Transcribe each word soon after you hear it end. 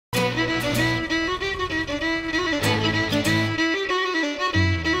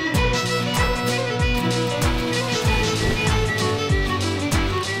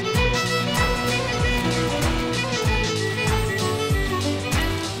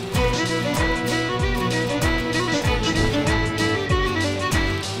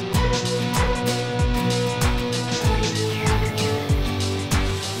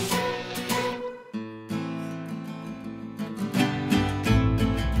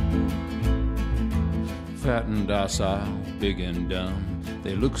Fat and docile, big and dumb,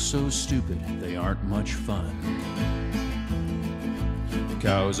 they look so stupid, they aren't much fun.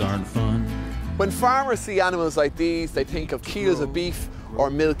 Cows aren't fun. When farmers see animals like these, they think of kilos of beef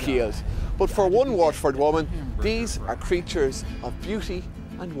or milk yield. But for one Waterford woman, these are creatures of beauty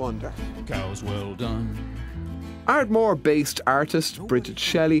and wonder. Cows well done. Ardmore-based artist Brigid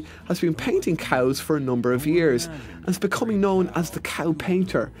Shelly has been painting cows for a number of years and is becoming known as the cow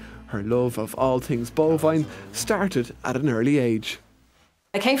painter. Her love of all things bovine started at an early age.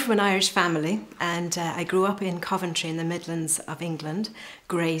 I came from an Irish family and I grew up in Coventry in the Midlands of England.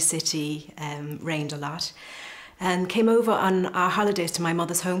 Grey city, rained a lot. And came over on our holidays to my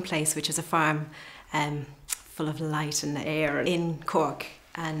mother's home place, which is a farm full of light and air in Cork,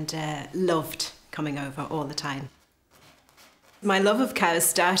 and loved coming over all the time. My love of cows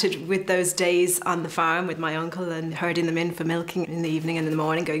started with those days on the farm with my uncle and herding them in for milking in the evening and in the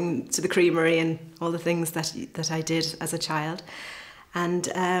morning, going to the creamery and all the things that I did as a child. And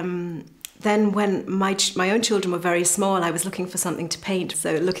then when my own children were very small, I was looking for something to paint.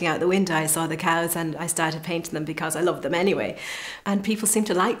 So looking out the window, I saw the cows and I started painting them because I loved them anyway. And people seemed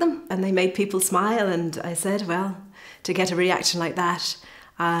to like them and they made people smile. And I said, well, to get a reaction like that,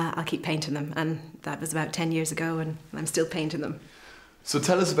 I'll keep painting them. And that was about 10 years ago and I'm still painting them. So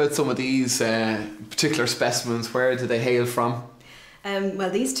tell us about some of these particular specimens. Where do they hail from? Well,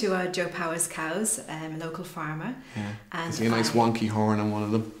 these two are Joe Power's cows, a local farmer. Yeah. And see a nice wonky horn on one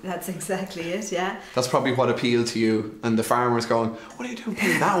of them. That's exactly it, yeah. That's probably what appealed to you, and the farmer's going, what are you doing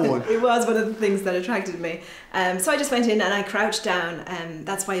painting that one? It was one of the things that attracted me. So I just went in and I crouched down, and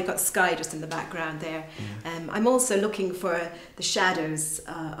that's why you've got sky just in the background there. Yeah. I'm also looking for the shadows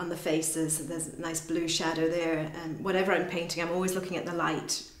on the faces. There's a nice blue shadow there, and whatever I'm painting, I'm always looking at the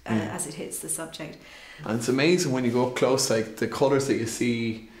light as it hits the subject. And it's amazing when you go up close, like the colours that you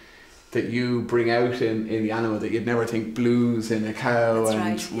see that you bring out in the animal, that you'd never think blues in a cow. That's and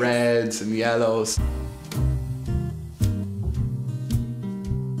right, reds and yellows.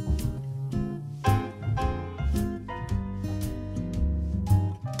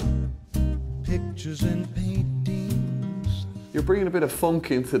 Pictures and paintings. You're bringing a bit of funk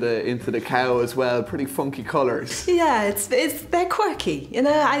into the cow as well. Pretty funky colours. Yeah, they're quirky, you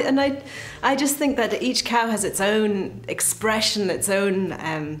know. I just think that each cow has its own expression, its own.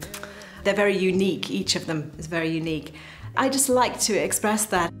 They're very unique. Each of them is very unique. I just like to express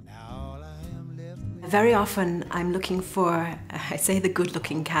that. Very often, I'm looking for, I say the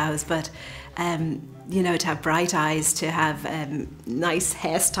good-looking cows, but you know, to have bright eyes, to have nice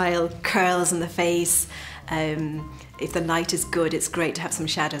hairstyle, curls in the face. If the light is good, it's great to have some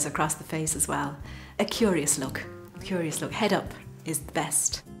shadows across the face as well. A curious look, head up is the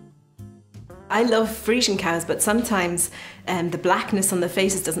best. I love Frisian cows, but sometimes the blackness on the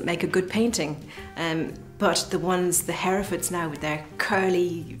faces doesn't make a good painting. But the Herefords now with their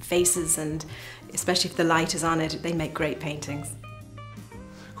curly faces, and especially if the light is on it, they make great paintings.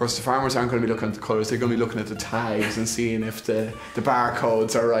 Of course, the farmers aren't going to be looking at the colours, they're going to be looking at the tags and seeing if the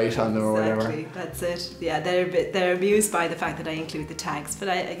barcodes are right on them or whatever. Exactly, that's it. Yeah, they're amused by the fact that I include the tags, but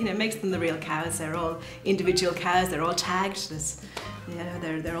it makes them the real cows. They're all individual cows, they're all tagged,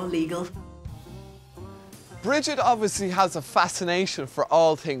 they're all legal. Brigid obviously has a fascination for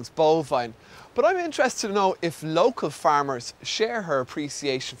all things bovine, but I'm interested to know if local farmers share her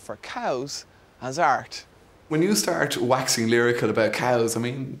appreciation for cows as art. When you start waxing lyrical about cows, I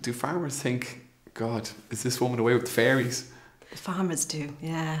mean, do farmers think, God, is this woman away with the fairies? Farmers do,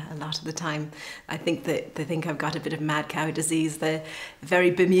 yeah, a lot of the time. I think that they think I've got a bit of mad cow disease. They're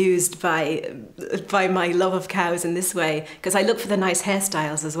very bemused by my love of cows in this way, because I look for the nice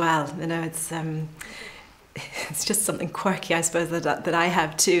hairstyles as well. You know, it's just something quirky, I suppose, that I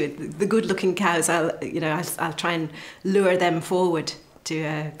have too. The good-looking cows, I'll try and lure them forward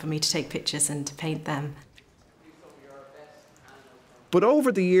for me to take pictures and to paint them. But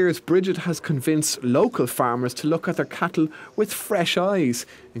over the years, Brigid has convinced local farmers to look at their cattle with fresh eyes,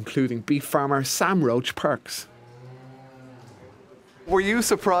 including beef farmer Sam Roach Perks. Were you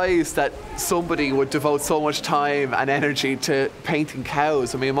surprised that somebody would devote so much time and energy to painting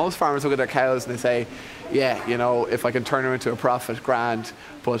cows? I mean, most farmers look at their cows and they say, yeah, you know, if I can turn them into a profit, grand,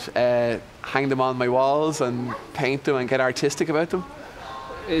 but hang them on my walls and paint them and get artistic about them?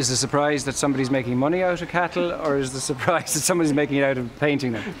 Is the surprise that somebody's making money out of cattle, or is the surprise that somebody's making it out of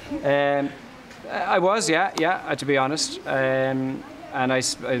painting them? I was, yeah, to be honest. And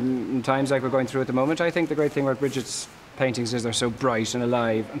in times like we're going through at the moment, I think the great thing about Brigid's paintings is they're so bright and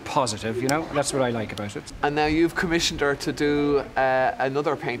alive and positive, you know? That's what I like about it. And now you've commissioned her to do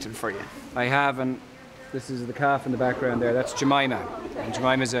another painting for you. I have, and this is the calf in the background there. That's Jemima. And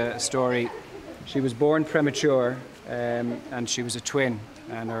Jemima's a story She was born premature, and she was a twin,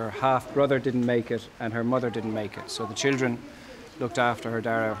 and her half-brother didn't make it, and her mother didn't make it. So the children looked after her,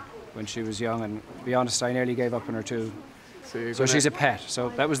 Dara, when she was young, and to be honest, I nearly gave up on her too. So she's a pet, so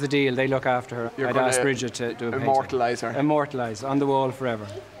that was the deal. They look after her. I'd asked Brigid to do a painting. Immortalise her. Immortalise, on the wall forever.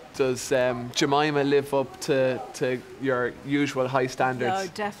 Does Jemima live up to your usual high standards? Oh,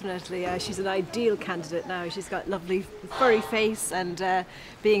 definitely. She's an ideal candidate now. She's got lovely furry face, and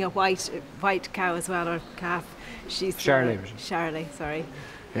being a white cow as well, or calf. She's Shirley. Shirley, sorry.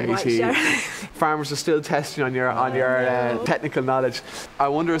 Yeah, you see, farmers are still testing on your technical knowledge. I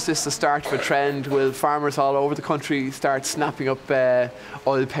wonder, is this the start of a trend? Will farmers all over the country start snapping up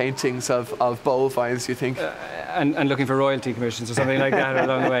oil paintings of bovines, you think? And looking for royalty commissions or something like that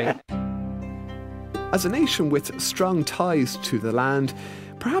along the way. As a nation with strong ties to the land,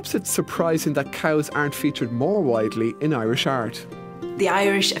 perhaps it's surprising that cows aren't featured more widely in Irish art. The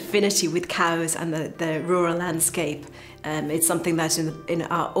Irish affinity with cows and the rural landscape, it's something that's in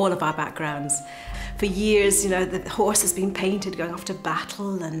all of our backgrounds. For years, the horse has been painted going off to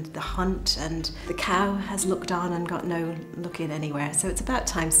battle and the hunt, and the cow has looked on and got no look in anywhere. So it's about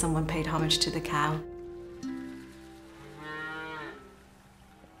time someone paid homage to the cow.